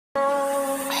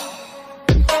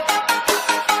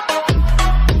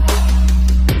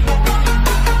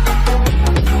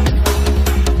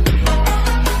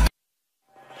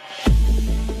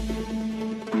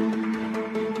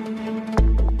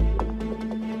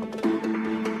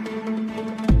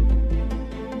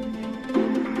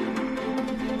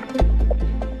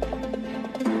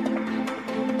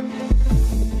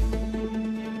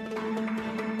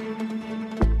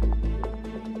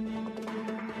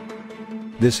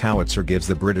This howitzer gives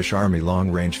the British Army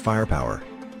long-range firepower.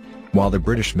 While the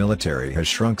British military has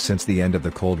shrunk since the end of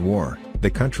the Cold War, the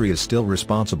country is still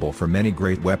responsible for many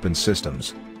great weapons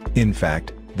systems. In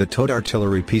fact, the towed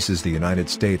artillery pieces the United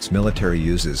States military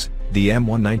uses, the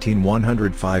M119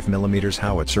 105mm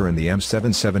howitzer and the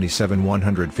M777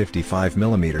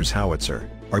 155mm howitzer,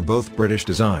 are both British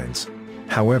designs.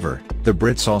 However, the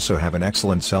Brits also have an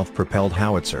excellent self-propelled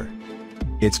howitzer.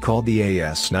 It's called the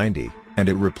AS-90, and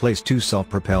it replaced two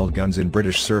self-propelled guns in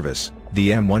British service, the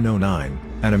M109,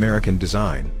 an American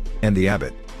design, and the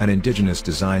Elbit, an indigenous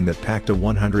design that packed a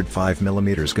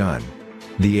 105mm gun.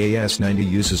 The AS-90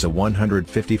 uses a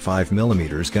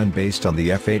 155mm gun based on the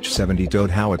FH-70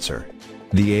 towed howitzer.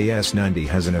 The AS-90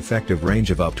 has an effective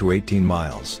range of up to 18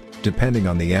 miles, depending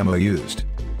on the ammo used.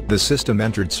 The system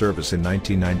entered service in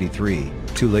 1993,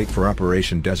 too late for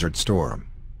Operation Desert Storm.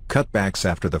 Cutbacks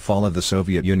after the fall of the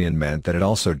Soviet Union meant that it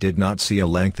also did not see a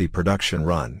lengthy production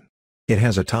run. It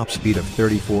has a top speed of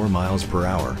 34 miles per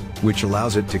hour, which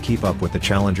allows it to keep up with the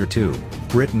Challenger 2,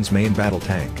 Britain's main battle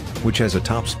tank, which has a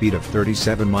top speed of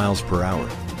 37 miles per hour.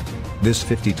 This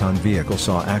 50-ton vehicle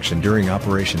saw action during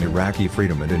Operation Iraqi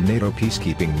Freedom and in NATO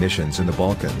peacekeeping missions in the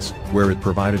Balkans, where it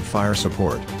provided fire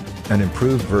support. An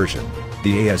improved version,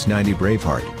 the AS-90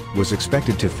 Braveheart, was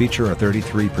expected to feature a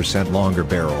 33% longer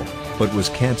barrel, but was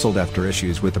cancelled after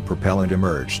issues with the propellant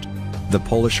emerged. The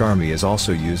Polish Army is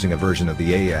also using a version of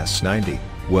the AS-90,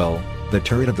 well, the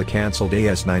turret of the cancelled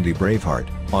AS-90 Braveheart,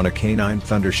 on a K9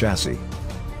 Thunder chassis.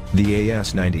 The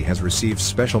AS-90 has received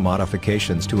special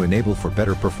modifications to enable for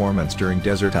better performance during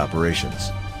desert operations.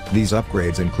 These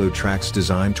upgrades include tracks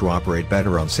designed to operate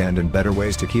better on sand and better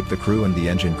ways to keep the crew and the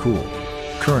engine cool.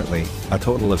 Currently, a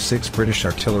total of 6 British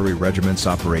artillery regiments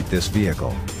operate this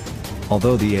vehicle.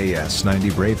 Although the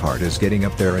AS-90 Braveheart is getting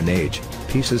up there in age,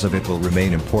 pieces of it will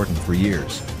remain important for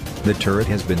years. The turret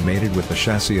has been mated with the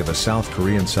chassis of a South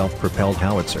Korean self-propelled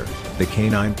howitzer, the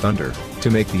K9 Thunder,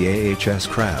 to make the AHS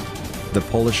Crab. The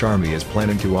Polish Army is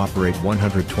planning to operate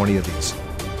 120 of these.